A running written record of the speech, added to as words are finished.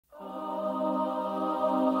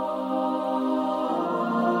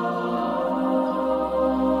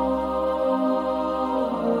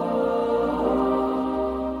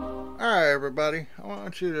everybody. I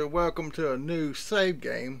want you to welcome to a new save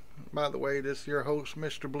game. By the way, this is your host,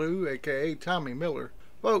 Mr. Blue, aka Tommy Miller.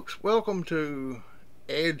 Folks, welcome to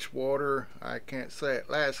Edgewater. I can't say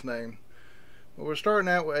it last name. But we're starting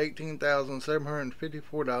out with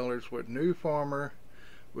 $18,754 with new farmer.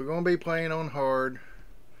 We're going to be playing on hard.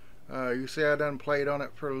 You see I done played on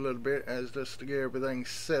it for a little bit as just to get everything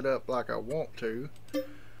set up like I want to.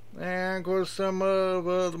 And of course some of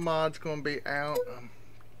the mods going to be out.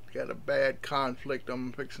 Got a bad conflict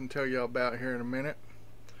I'm fixing to tell y'all about here in a minute.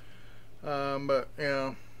 But you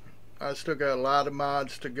know, I still got a lot of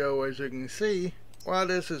mods to go, as you can see while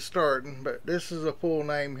this is starting. But this is a full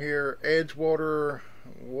name here, Edgewater,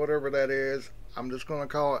 whatever that is. I'm just going to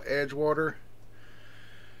call it Edgewater.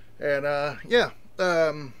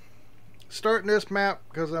 And starting this map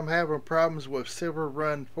because I'm having problems with Silver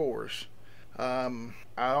Run Force. I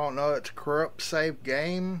don't know if it's a corrupt save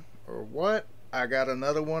game or what. I got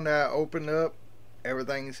another one that I opened up.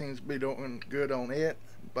 Everything seems to be doing good on it,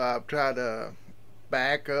 but I've tried to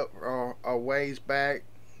back up or a ways back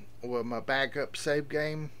with my backup save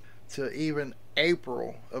game to even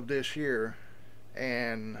April of this year,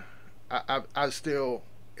 and I still,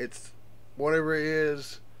 it's whatever it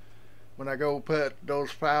is. When I go put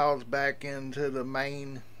those files back into the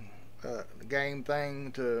main game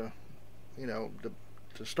thing to, you know,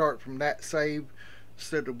 to start from that save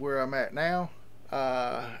instead of where I'm at now,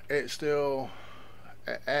 it's still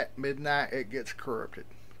at midnight it gets corrupted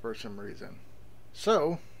for some reason.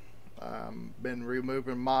 So been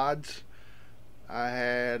removing mods. I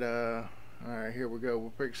had alright, here we go, we're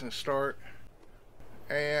fixing to start,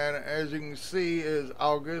 and as you can see is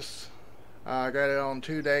August. I got it on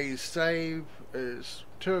 2 days save. It's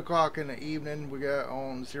 2 o'clock in the evening. We got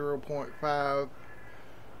on 0.5.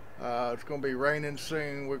 It's going to be raining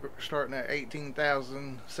soon. We're starting at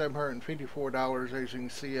 $18,754, as you can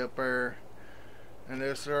see up there. And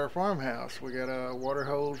this is our farmhouse. We got a water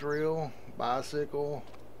hose reel, bicycle,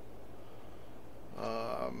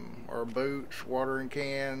 our boots, watering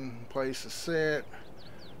can, place to sit.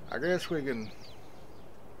 I guess we can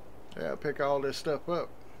pick all this stuff up.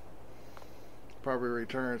 Probably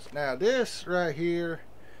returns. Now this right here,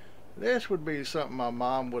 this would be something my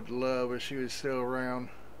mom would love if she was still around.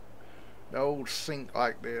 The old sink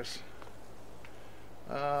like this.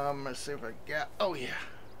 Let's see if I got, oh yeah,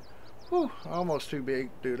 whew, almost too big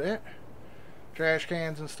to do that. Trash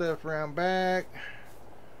cans and stuff around back.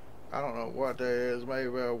 I don't know what that is,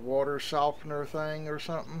 maybe a water softener thing or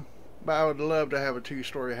something, but I would love to have a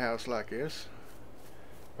 2-story house like this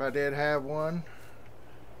if I did have one.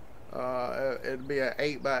 It'd be an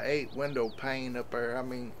 8x8 window pane up there. I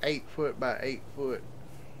mean 8 foot by 8 foot.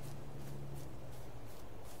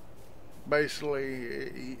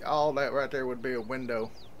 Basically all that right there would be a window.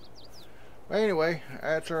 But anyway,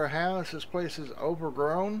 that's our house. This place is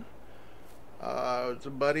overgrown. It's a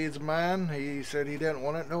buddy of mine. He said he didn't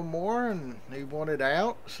want it no more and he wanted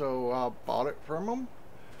out, so I bought it from him,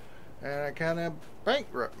 and it kind of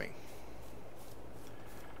bankrupted me.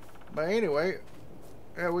 But anyway,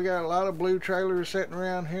 yeah, we got a lot of blue trailers sitting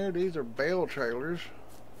around here. These are bale trailers.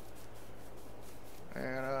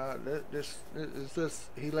 And this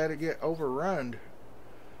he let it get overrun.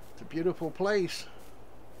 It's a beautiful place.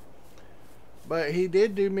 But he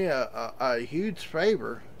did do me a huge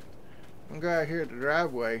favor. I'm going out here at the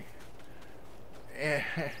driveway, and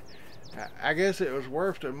I guess it was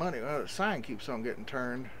worth the money. Well, the sign keeps on getting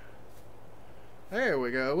turned. There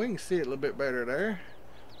we go. We can see it a little bit better there.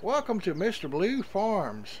 Welcome to Mr. Blue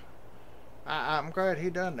Farms. I'm glad he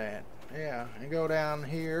done that. Yeah, and go down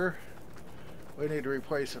here. We need to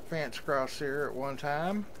replace a fence across here at one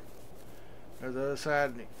time. There's the other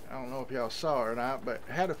side, I don't know if y'all saw it or not, but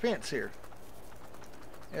it had a fence here.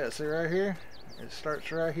 Yeah, see right here? It starts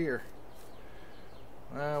right here.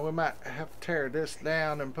 We might have to tear this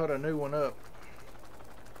down and put a new one up.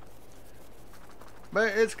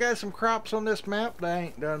 But it's got some crops on this map that I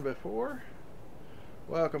ain't done before.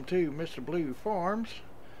 Welcome to Mr. Blue Farms.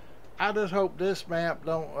 I just hope this map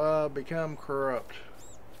don't become corrupt.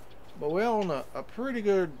 But we own a pretty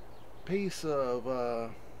good piece of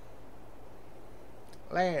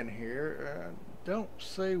land here. Don't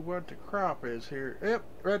see what the crop is here. Yep,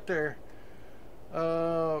 right there.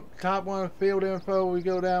 Top one, field info. We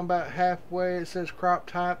go down about halfway. It says crop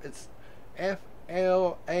type. It's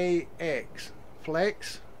FLAX.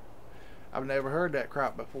 Flex. I've never heard that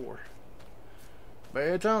crop before, but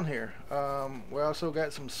it's on here. We also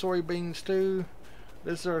got some soybeans too.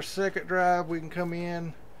 This is our second drive. We can come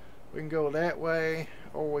in, we can go that way,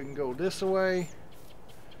 or we can go this way.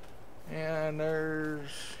 And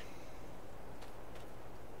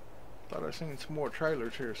thought I seen some more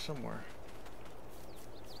trailers here somewhere.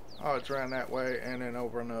 Oh, it's around that way and then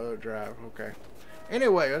over another drive. Okay.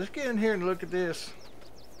 Anyway, let's get in here and look at this.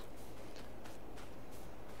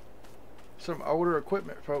 Some older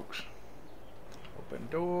equipment, folks. Open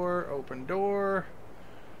door, open door.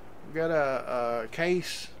 We got a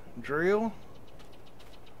case drill.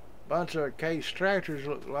 Bunch of case tractors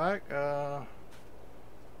look like.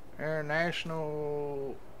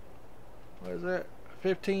 International, what is that?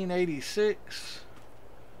 1586.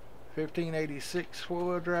 1586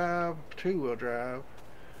 four-wheel drive, two-wheel drive.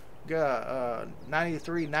 Got a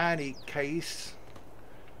 9390 case.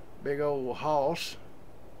 Big old hoss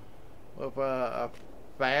with a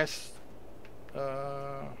fast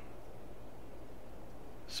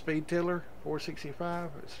speed tiller,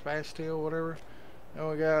 465. It's fast till, whatever. And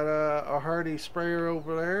we got a Hardy sprayer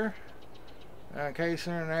over there. Case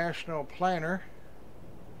International planter.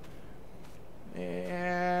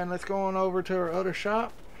 And let's go on over to our other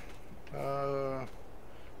shop.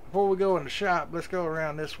 Before we go in the shop, let's go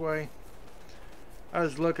around this way. I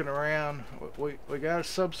was looking around. We got a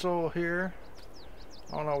subsoil here.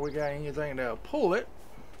 I don't know if we got anything to pull it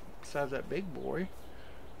besides that big boy.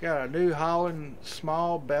 Got a New Holland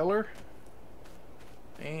small beller.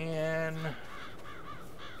 And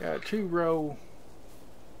got a 2-row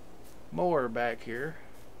mower back here.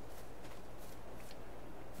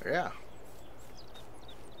 Yeah.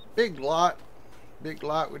 Big lot. Big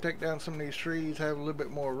lot. We take down some of these trees, have a little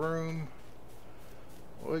bit more room.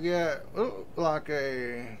 We got like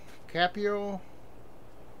a Capio.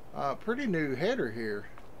 Pretty new header here.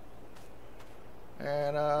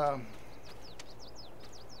 And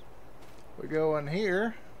we go in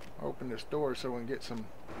here. Open this door so we can get some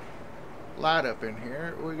light up in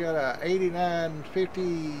here. We got a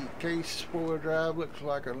 8950 case four-wheel drive. Looks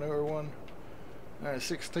like a newer one.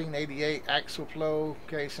 1688 axle flow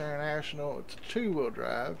case International. It's a two-wheel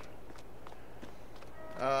drive.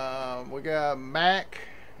 We got a Mac,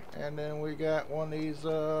 and then we got one of these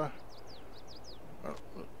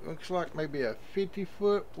looks like maybe a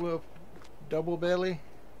 50-foot with double belly.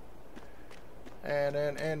 And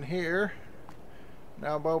then in here,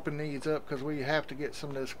 now I'm opening these up because we have to get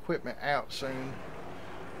some of this equipment out soon.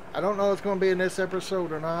 I don't know if it's going to be in this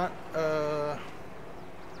episode or not.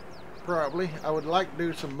 Probably. I would like to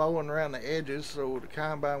do some mowing around the edges so the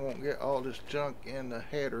combine won't get all this junk in the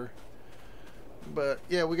header. But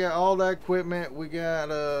yeah, we got all that equipment. We got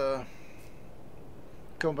a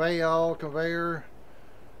conveyor,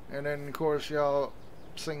 and then of course y'all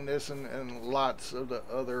seen this in lots of the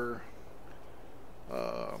other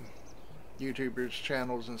YouTubers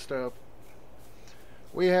channels and stuff.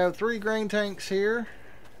 We have 3 grain tanks here.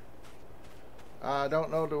 I don't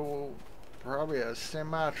know, probably a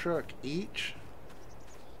semi truck each.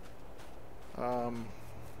 I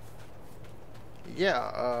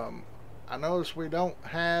noticed we don't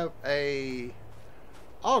have a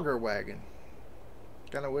auger wagon.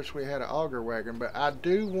 Kind of wish we had an auger wagon, but I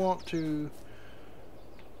do want to.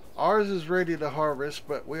 Ours is ready to harvest,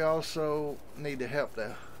 but we also need to help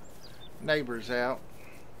the neighbors out.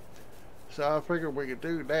 So I figured we could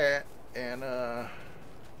do that, and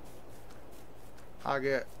I'll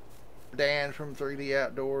get Dan from 3D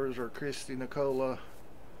Outdoors or Cristi Nicola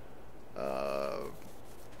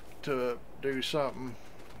to do something.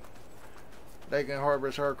 They can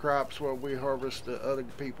harvest our crops while we harvest the other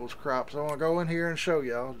people's crops. I want to go in here and show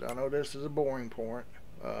y'all. I know this is a boring point.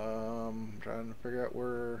 Trying to figure out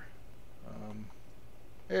where.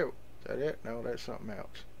 Is that it? No, that's something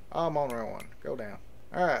else. I'm on the wrong one. Go down.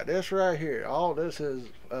 Alright, this right here. All this is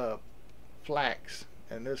flax,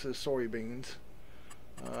 and this is soybeans.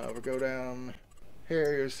 If we go down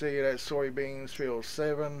here, you'll see that soybeans field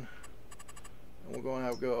 7. And we're going to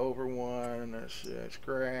have to go over 1. That's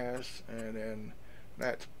grass, and then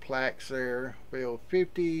that's flax there. Field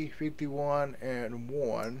 50, 51, and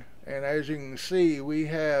 1. And as you can see, we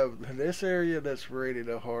have this area that's ready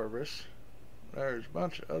to harvest. There's a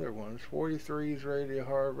bunch of other ones. 43 is ready to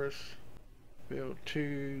harvest. Field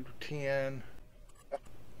 2, 10.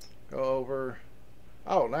 Go over.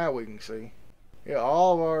 Oh, now we can see. Yeah,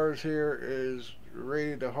 all of ours here is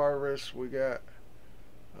ready to harvest. We got,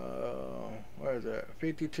 what is that?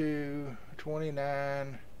 52,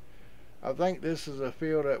 29. I think this is a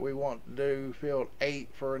field that we want to do. Field 8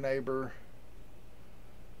 for a neighbor.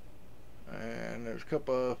 And there's a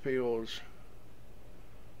couple of fields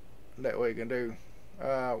that we can do.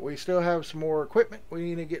 We still have some more equipment we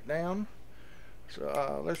need to get down.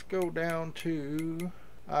 So let's go down to,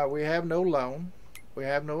 we have no loan. We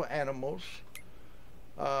have no animals.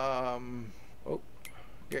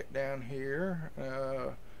 Get down here.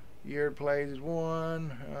 Year plays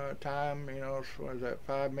 1. Time, you know, what is that,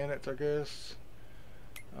 5 minutes, I guess.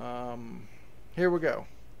 Here we go.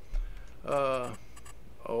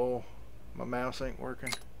 Oh, my mouse ain't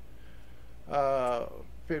working.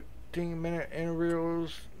 15-minute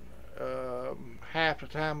intervals. Half the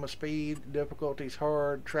time of speed. Difficulty's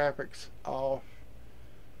hard. Traffic's off.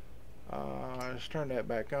 Let's turn that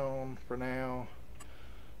back on for now.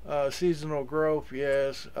 Seasonal growth,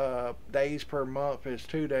 yes. Days per month is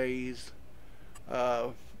 2 days.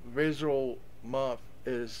 Visual month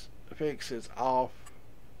is fixed, is off.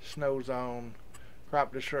 Snow's on.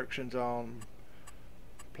 Crop destruction's on.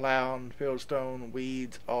 Plowing, fieldstone,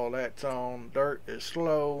 weeds, all that's on. Dirt is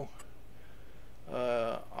slow.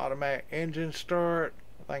 Automatic engine start,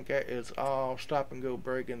 I think that is off. Stop and go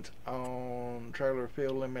braking's on. Trailer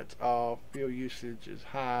fuel limits off. Fuel usage is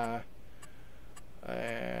high.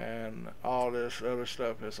 And all this other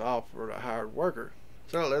stuff is off for the hired worker.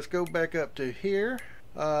 So let's go back up to here.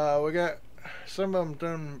 We got some of them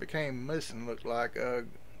done became missing. Looked like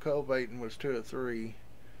cultivating was 2 or 3.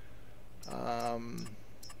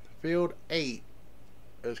 Field 8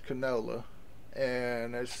 is canola,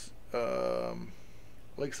 and it's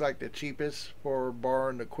looks like the cheapest for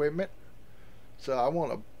borrowing equipment. So I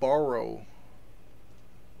want to borrow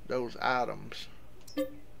those items.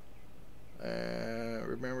 And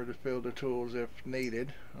remember to fill the tools if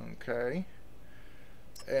needed. Okay.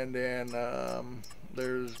 And then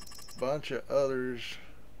there's a bunch of others.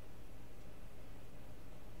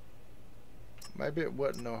 Maybe it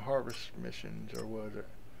wasn't no harvest missions, or was it?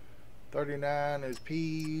 39 is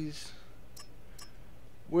peas.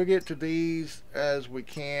 We'll get to these as we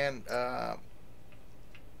can.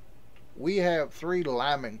 We have 3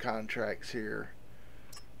 lineman contracts here.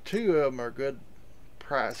 2 of them are good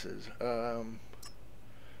prices.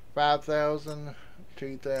 5,000,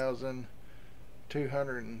 2,000,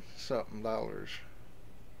 200 and something dollars.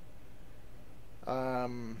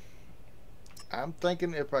 I'm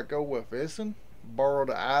thinking if I go with this one, borrow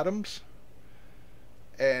the items,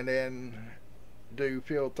 and then do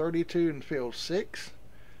field 32 and field 6,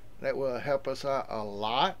 that will help us out a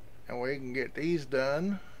lot, and we can get these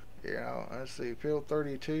done. You know, let's see, field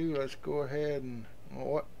 32, let's go ahead and,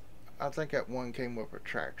 what, I think that one came with a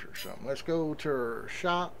tractor or something. Let's go to our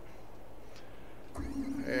shop.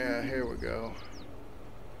 Yeah, here we go.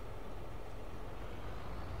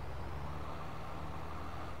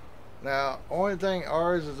 Now, only thing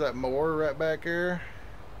ours is that mower right back there.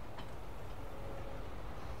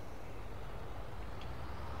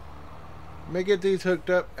 Let me get these hooked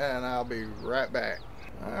up and I'll be right back.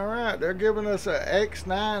 Alright, they're giving us a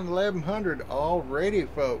X9 1100 already,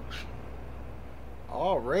 folks.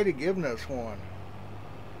 Already giving us one.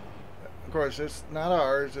 Of course, it's not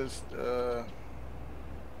ours. It's a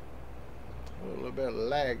little bit of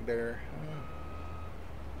lag there.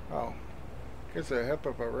 Oh, guess it'll help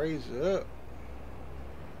if I raise it up.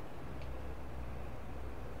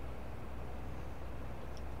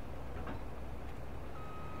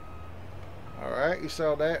 Alright, you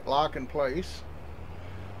saw that lock in place.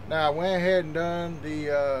 Now I went ahead and done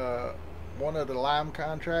the one of the lime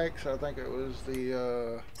contracts. I think it was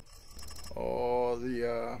the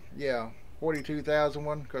yeah, 42,000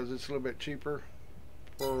 one, because it's a little bit cheaper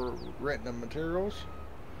for renting the materials.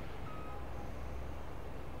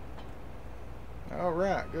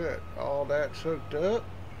 Alright, good. All that's hooked up.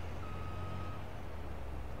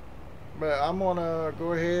 But I'm gonna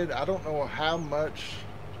go ahead, I don't know how much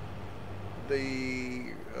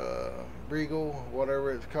the Regal,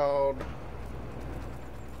 whatever it's called,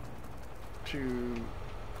 to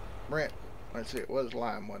rent. Let's see, it was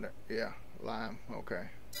lime, wasn't it? Yeah, lime. Okay.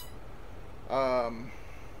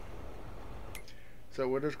 So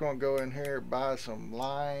we're just gonna go in here, buy some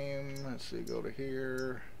lime. Let's see, go to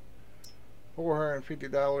here.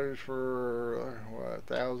 $450 for what,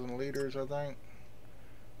 1,000 liters, I think.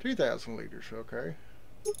 2,000 liters. Okay.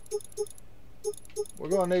 We're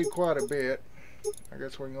gonna need quite a bit. I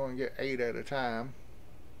guess we're going to get 8 at a time.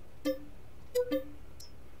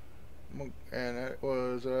 And it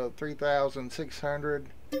was 3,600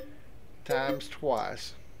 times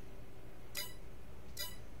twice.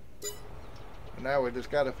 And now we just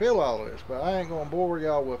got to fill all this, but I ain't going to bore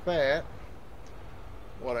y'all with that.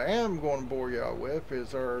 What I am going to bore y'all with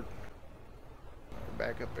is our,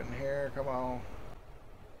 back up in here, come on.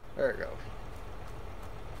 There it goes.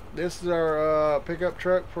 This is our pickup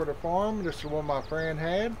truck for the farm. This is one my friend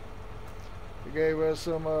had. He gave us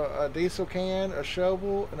some a diesel can, a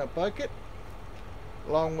shovel, and a bucket,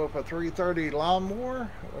 along with a 330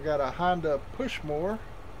 lawnmower. We got a Honda push mower,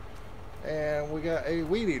 and we got a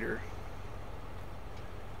weed eater.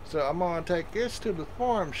 So I'm gonna take this to the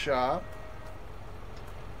farm shop,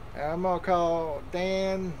 and I'm gonna call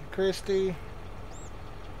Dan, Cristi,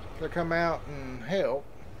 to come out and help.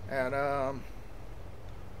 And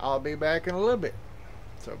I'll be back in a little bit.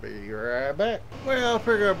 So be right back. Well, I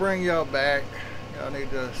figure I'll bring y'all back. Y'all need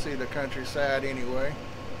to see the countryside anyway.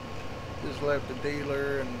 Just left the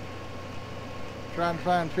dealer and trying to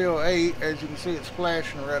find field 8. As you can see, it's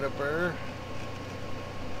flashing right up there.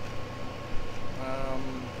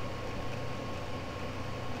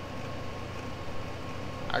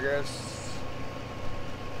 I guess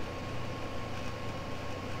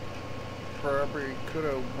probably could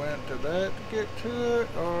have went to that to get to it,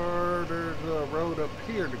 or there's a road up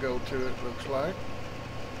here to go to it, looks like.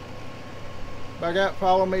 But I got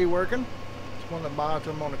Follow Me working. It's one of the mods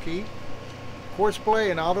I'm gonna keep. Course Play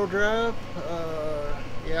and Auto Drive,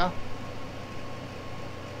 yeah.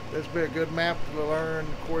 This would be a good map to learn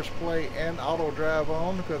Course Play and Auto Drive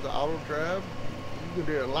on, because the Auto Drive, you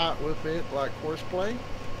can do a lot with it, like Course Play.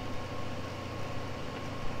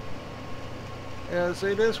 Yeah,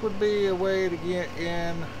 see, this would be a way to get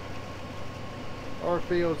in our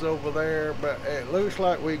fields over there, but it looks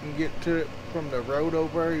like we can get to it from the road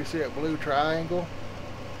over there. You see that blue triangle,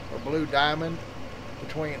 or blue diamond,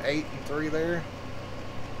 between 8 and 3 there.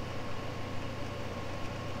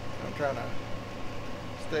 I'm trying to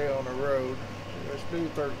stay on the road. Let's do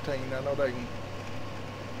 13. I know they can,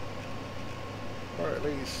 or at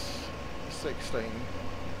least 16.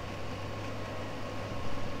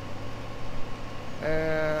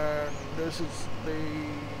 And this is the,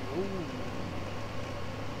 ooh,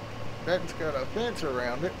 that's got a fence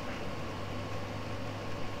around it.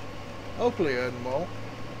 Hopefully it won't.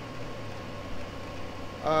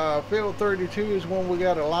 Field 32 is one we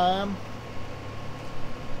got a lime.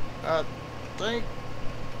 I think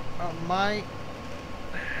I might,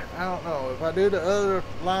 I don't know, if I do the other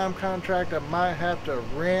lime contract, I might have to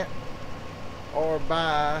rent or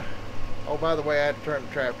buy. Oh, by the way, I had to turn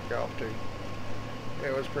the traffic off too.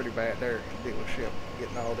 It was pretty bad there at the dealership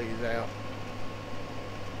getting all these out.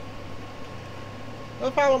 Well,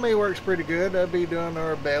 Follow Me works pretty good. I'd be doing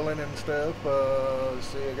our belling and stuff.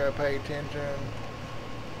 See, I gotta pay attention.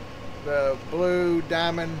 The blue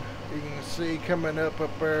diamond you can see coming up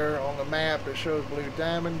there on the map. It shows blue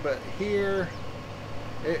diamond, but here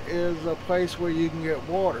it is a place where you can get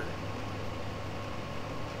water.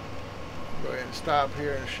 Go ahead and stop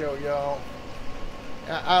here and show y'all.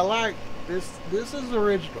 I like this. This is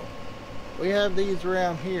original. We have these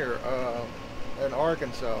around here in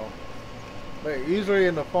Arkansas, but usually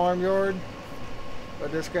in the farmyard.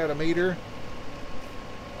 But this got a meter.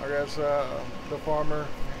 I guess the farmer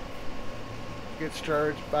gets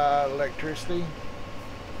charged by electricity.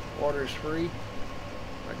 Water's free,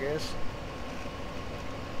 I guess.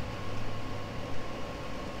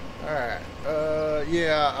 Alright,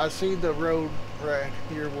 yeah, I see the road right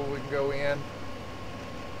here where we can go in.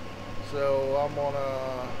 So I'm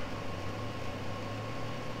gonna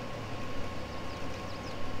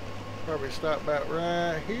probably stop about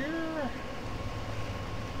right here.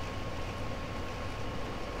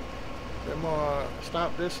 Then I'm gonna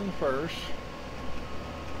stop this one first.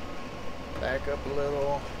 Back up a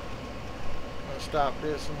little. I'm gonna stop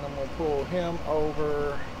this and I'm gonna pull him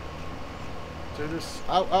over to this.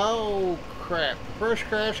 Oh crap. First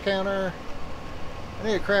crash counter. I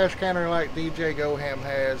need a crash counter like DJ Goham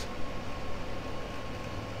has.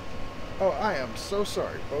 Oh, I am so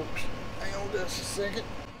sorry, folks. Hang on just a second.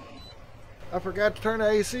 I forgot to turn the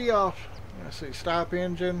AC off. Let's see, stop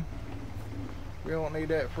engine. We don't need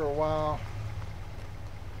that for a while.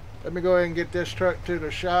 Let me go ahead and get this truck to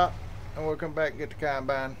the shop, and we'll come back and get the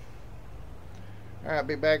combine. Alright,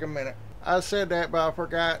 be back in a minute. I said that, but I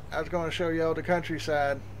forgot. I was going to show y'all the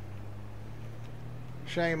countryside.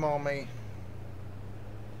 Shame on me.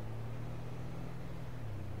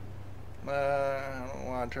 I don't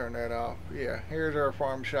want to turn that off. Yeah, here's our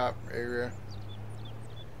farm shop area.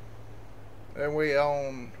 And we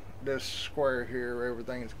own this square here.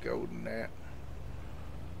 Everything's golden at.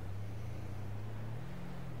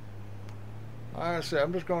 Like I said,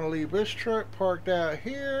 I'm just going to leave this truck parked out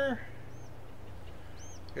here,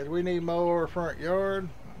 because we need mower front yard.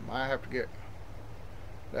 Might have to get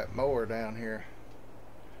that mower down here.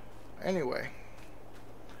 Anyway.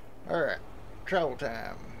 Alright. Travel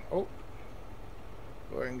time. Oh.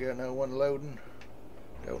 Go ahead and get another one loading.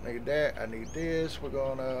 Don't need that. I need this. We're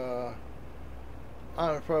going to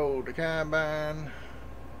unfold the combine.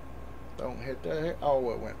 Don't hit that.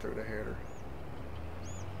 Oh, it went through the header.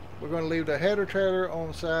 We're going to leave the header trailer on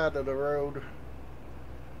the side of the road.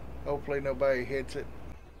 Hopefully nobody hits it.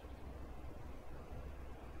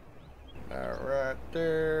 Right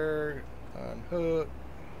there. Unhook.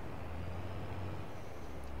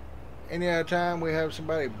 Any other time we have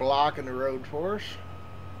somebody blocking the road for us.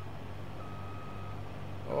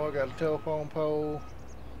 Oh, I got a telephone pole.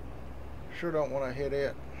 Sure don't want to hit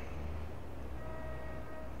it.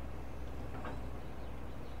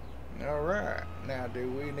 Alright, now do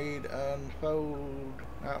we need unfold?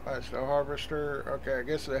 No, that's the harvester. Okay, I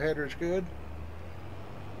guess the header's good.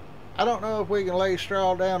 I don't know if we can lay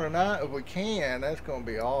straw down or not. If we can, that's going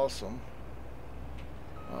to be awesome.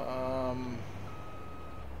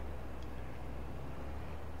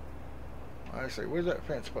 Let's see, where's that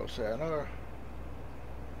fence post at? No.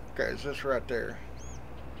 Okay, it's just right there.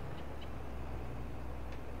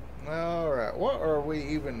 Alright, what are we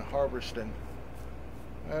even harvesting?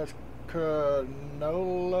 That's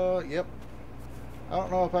canola. Yep. I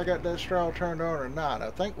don't know if I got that straw turned on or not.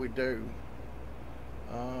 I think we do.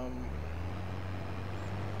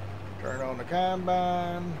 Turn on the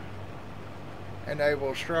combine.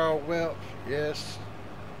 Enable straw whelp. Yes.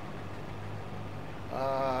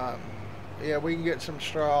 Yeah, we can get some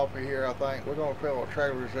straw off of here, I think. We're going to fill our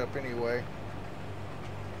trailers up anyway.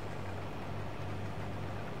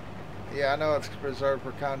 Yeah, I know it's reserved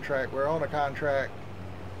for contract. We're on a contract.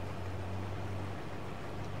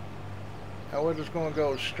 Now we're just going to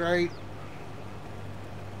go straight.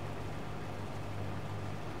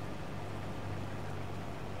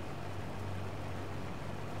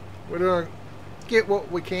 We're going to get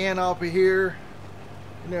what we can off of here,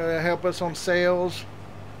 you know, to help us on sales.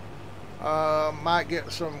 Might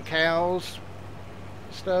get some cows,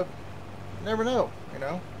 stuff. Never know, you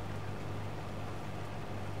know.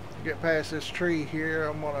 Get past this tree here,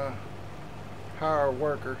 I'm gonna hire a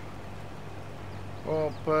worker.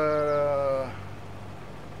 We'll put,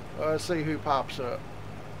 let's see who pops up.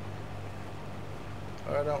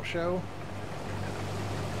 I don't show.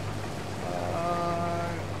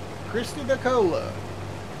 Cristi Nicola.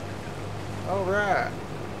 All right.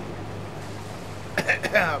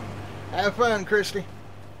 Have fun, Cristi.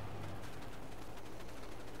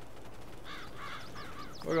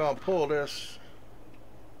 We're gonna pull this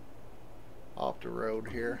off the road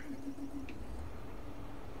here.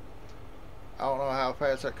 I don't know how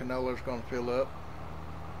fast that canola is going to fill up.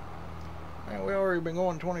 Man, we already been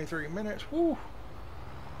going 23 minutes. Woo!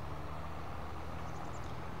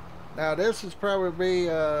 Now this is probably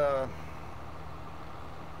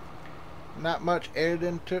not much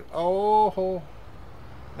editing to. Oh,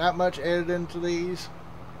 not much editing to these.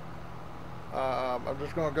 I'm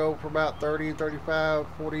just going to go for about 30, 35,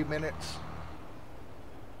 40 minutes.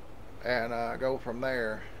 And go from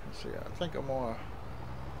there. Let's see, I think I'm gonna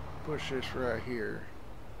push this right here.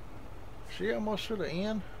 She almost to the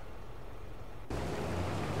end.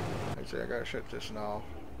 Let's see, I gotta shut this off.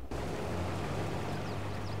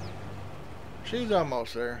 She's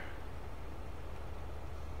almost there.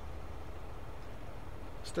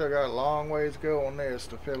 Still got a long ways to go on this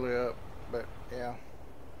to fill it up, but yeah.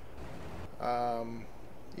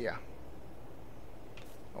 Yeah.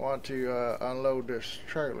 I want to unload this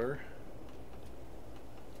trailer.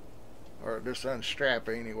 Or just unstrap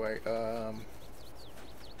it anyway. I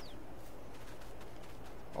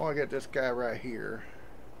want to get this guy right here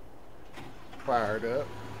fired up.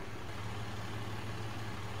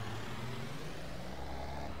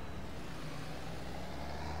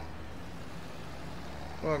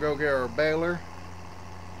 I'm going to go get our baler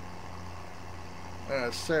and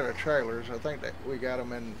a set of trailers. I think that we got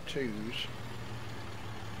them in twos.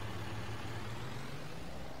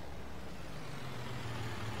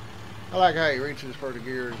 I like how he reaches for the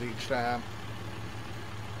gears each time.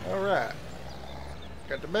 Alright.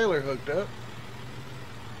 Got the baler hooked up.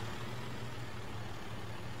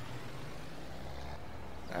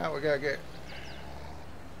 Now we gotta get...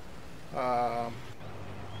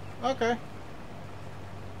 okay.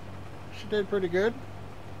 She did pretty good.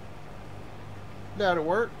 That'll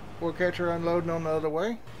work. We'll catch her unloading on the other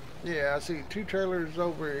way. Yeah, I see 2 trailers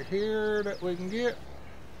over here that we can get.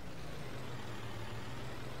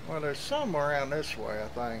 Well, there's some around this way, I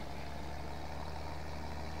think.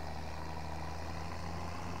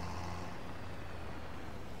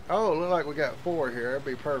 Oh, look like we got 4 here. That'd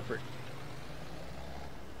be perfect.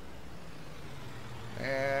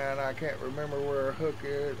 And I can't remember where a hook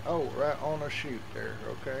is. Oh, right on a chute there.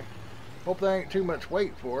 Okay. Hope there ain't too much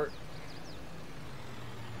weight for it.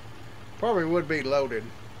 Probably would be loaded.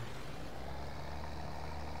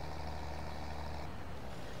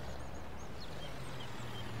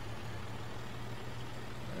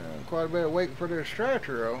 Quite a bit of weight for this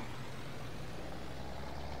tractor though.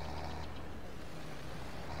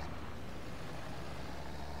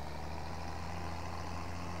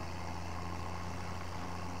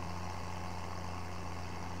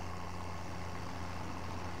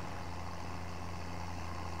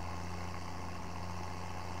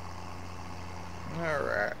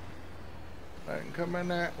 Alright. I can come in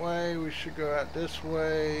that way. We should go out this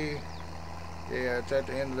way. Yeah, it's at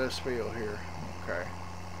the end of this field here. Okay.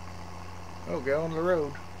 Oh, get on the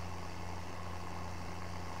road.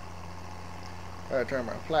 Gotta turn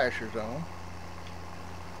my flashers on.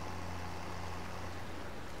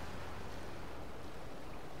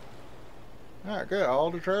 Alright, good.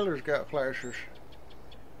 All the trailers got flashers.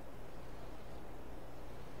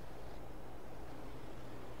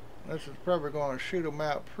 This is probably going to shoot them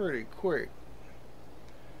out pretty quick.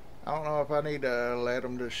 I don't know if I need to let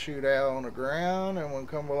them just shoot out on the ground and we'll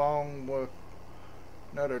come along with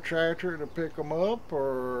another tractor to pick them up,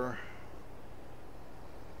 or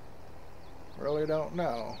really don't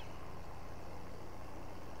know.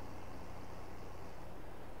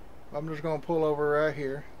 I'm just going to pull over right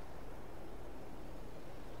here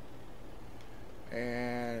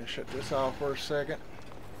and shut this off for a second.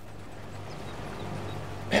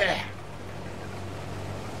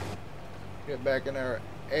 Get back in our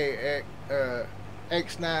X9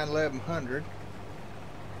 1100.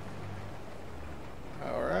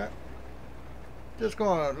 Alright. Just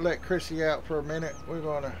going to let Cristi out for a minute. We're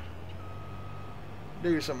going to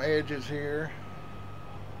do some edges here.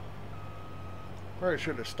 Probably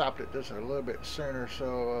should have stopped it just a little bit sooner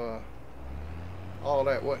so all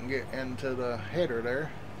that wouldn't get into the header there.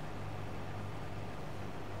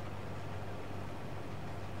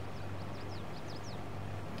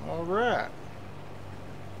 Alright.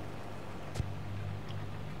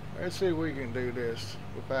 Let's see if we can do this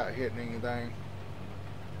without hitting anything.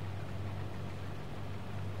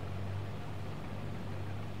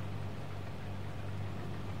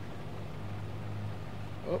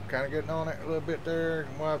 Oh, kind of getting on it a little bit there.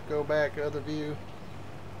 We'll have to go back other view.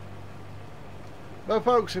 But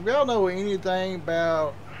folks, if y'all know anything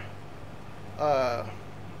about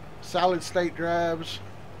solid state drives,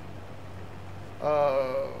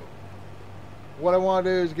 what I want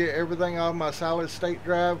to do is get everything off my solid state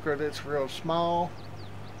drive because it's real small,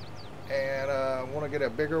 and I want to get a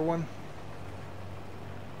bigger one.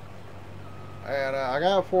 And I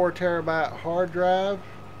got a 4 terabyte hard drive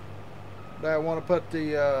that I want to put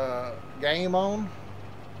the game on,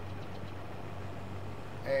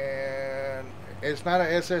 and it's not an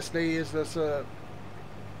SSD, it's just a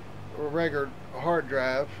regular hard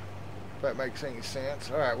drive, if that makes any sense.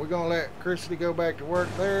 Alright, we're going to let Cristi go back to work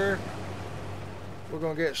there. We're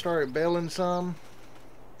going to get started building some.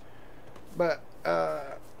 But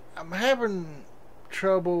I'm having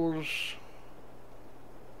troubles.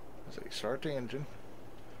 Let's see, start the engine.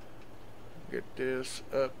 Get this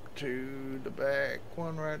up to the back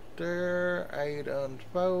one right there. 8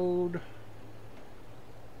 unfold.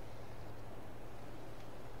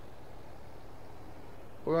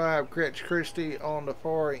 We're going to have Cristi on the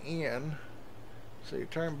far end. So you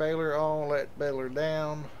turn baler on, let baler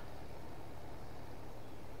down.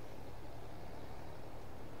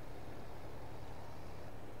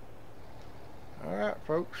 Alright,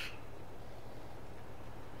 folks.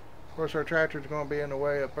 Of course, our tractor's going to be in the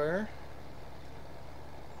way up there.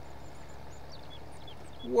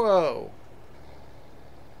 Whoa.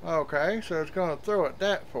 Okay, so it's going to throw it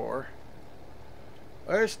that far.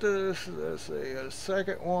 Let's do this. Let's see, a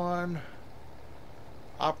second one.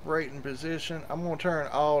 Operating position. I'm going to turn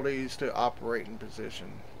all these to operating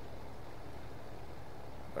position.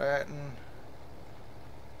 That and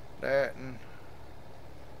that and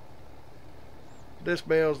this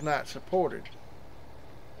bell's not supported.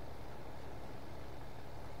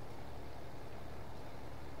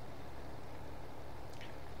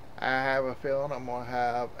 I have a feeling I'm going to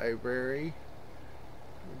have a very,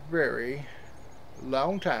 very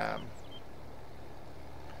long time.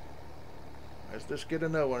 Let's just get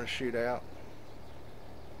another one to shoot out.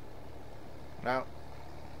 No,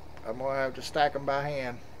 I'm going to have to stack them by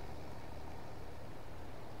hand.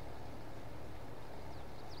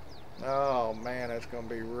 Oh man, that's going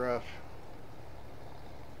to be rough.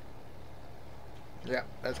 Yeah,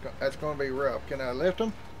 that's going to be rough. Can I lift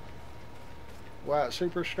them? Wow,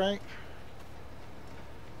 super strength.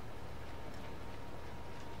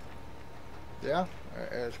 Yeah,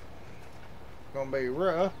 it's going to be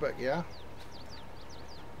rough, but yeah.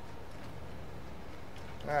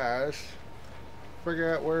 Alright, let's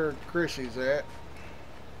figure out where Cristi's at.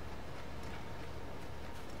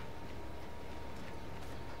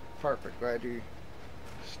 Perfect, glad you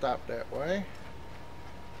stopped that way.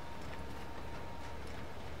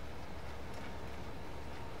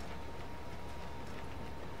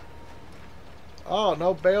 Oh,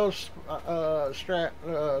 no bells, no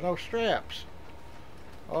straps.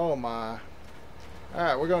 Oh my.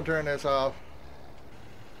 Alright, we're going to turn this off.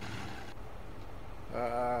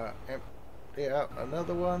 Yeah,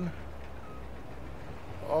 another one.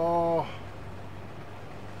 Oh,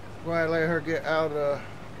 we're going to let her get out of.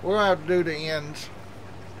 We're going to have to do the ends.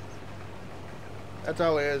 That's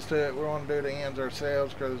all there is to it. We're going to do the ends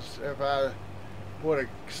ourselves, because if I would have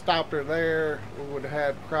stopped her there, we would have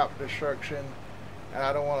had crop destruction, and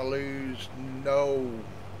I don't want to lose no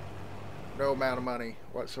amount of money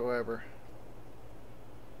whatsoever.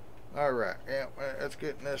 Alright, yeah, let's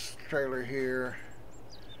get in this trailer here.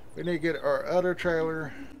 We need to get our other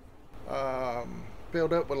trailer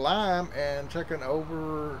filled up with lime and taken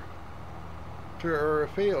over to our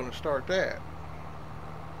field and start that.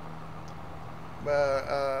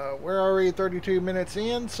 But we're already 32 minutes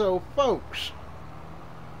in, so folks,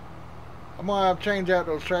 I'm gonna have to change out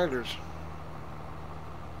those trailers.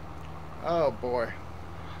 Oh boy,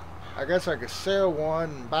 I guess I could sell one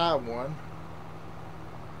and buy one,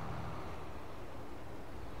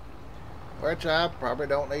 which I probably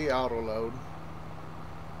don't need auto load.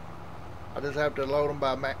 I just have to load them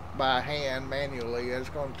by hand manually. It's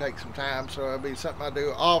going to take some time, so it'll be something I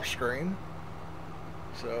do off screen.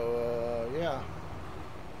 So yeah.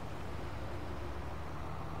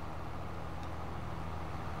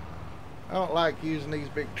 I don't like using these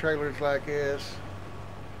big trailers like this.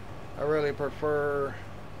 I really prefer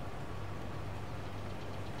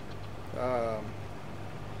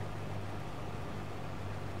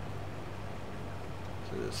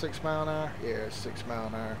is it 6 mile an hour? Yeah, it's 6 mile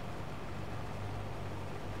an hour.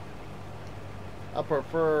 I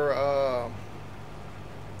prefer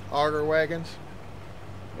auger wagons.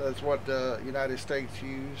 That's what the United States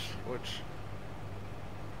use, which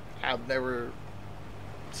I've never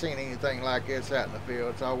seen anything like this out in the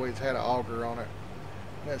field. It's always had an auger on it.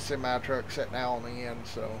 And that semi truck sitting out on the end.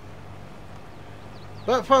 So,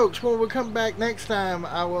 but folks, when we come back next time,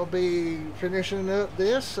 I will be finishing up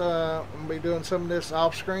this. I'll be doing some of this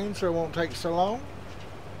off screen, so it won't take so long.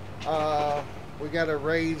 We got to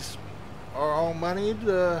raise our own money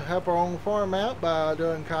to help our own farm out by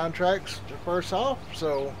doing contracts first off.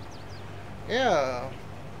 So yeah,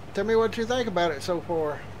 tell me what you think about it so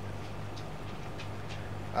far.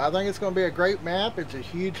 I think it's going to be a great map. It's a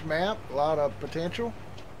huge map, a lot of potential.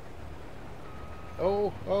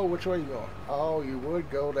 Oh, which way are you going? Oh, you would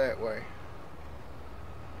go that way.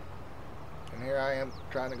 And here I am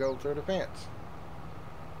trying to go through the fence.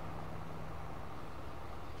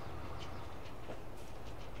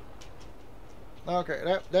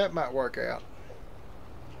 Okay, that might work out.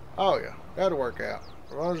 Oh yeah, that'll work out.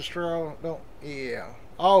 As long as the straw don't, yeah.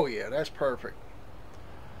 Oh yeah, that's perfect.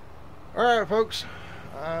 Alright folks,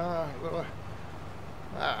 I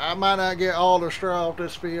might not get all the straw off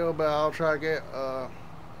this field, but I'll try to get a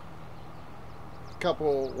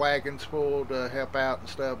couple wagons full to help out and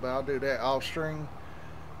stuff, but I'll do that off stream.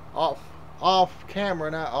 Off camera,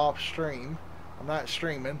 not off stream. I'm not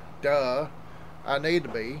streaming, duh. I need to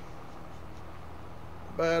be.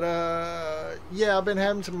 But yeah, I've been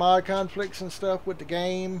having some mod conflicts and stuff with the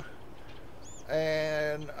game,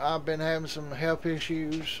 and I've been having some health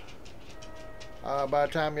issues. By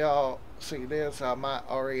the time y'all see this, I might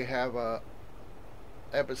already have a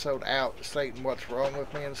episode out stating what's wrong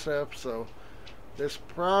with me and stuff. So this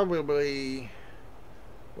probably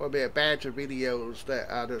will be a batch of videos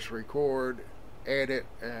that I just record, edit,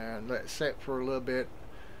 and let set for a little bit.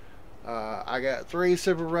 I got 3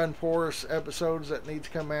 Silver Run Forest episodes that need to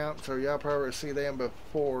come out, so y'all probably see them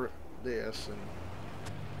before this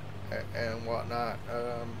and whatnot.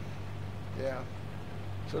 Yeah.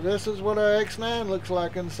 So this is what our X9 looks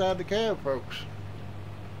like inside the cab, folks.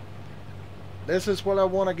 This is what I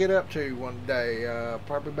want to get up to one day.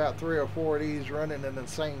 Probably about 3 or 4 of these running in the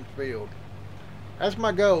same field. That's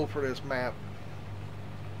my goal for this map.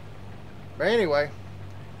 But anyway,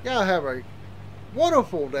 y'all have a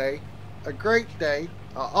wonderful day, a great day,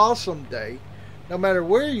 an awesome day. No matter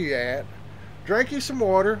where you're at, drink you some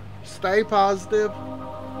water, stay positive,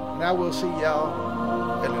 and I will see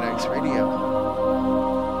y'all in the next video.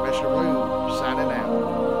 Mr. Blue signing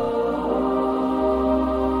out.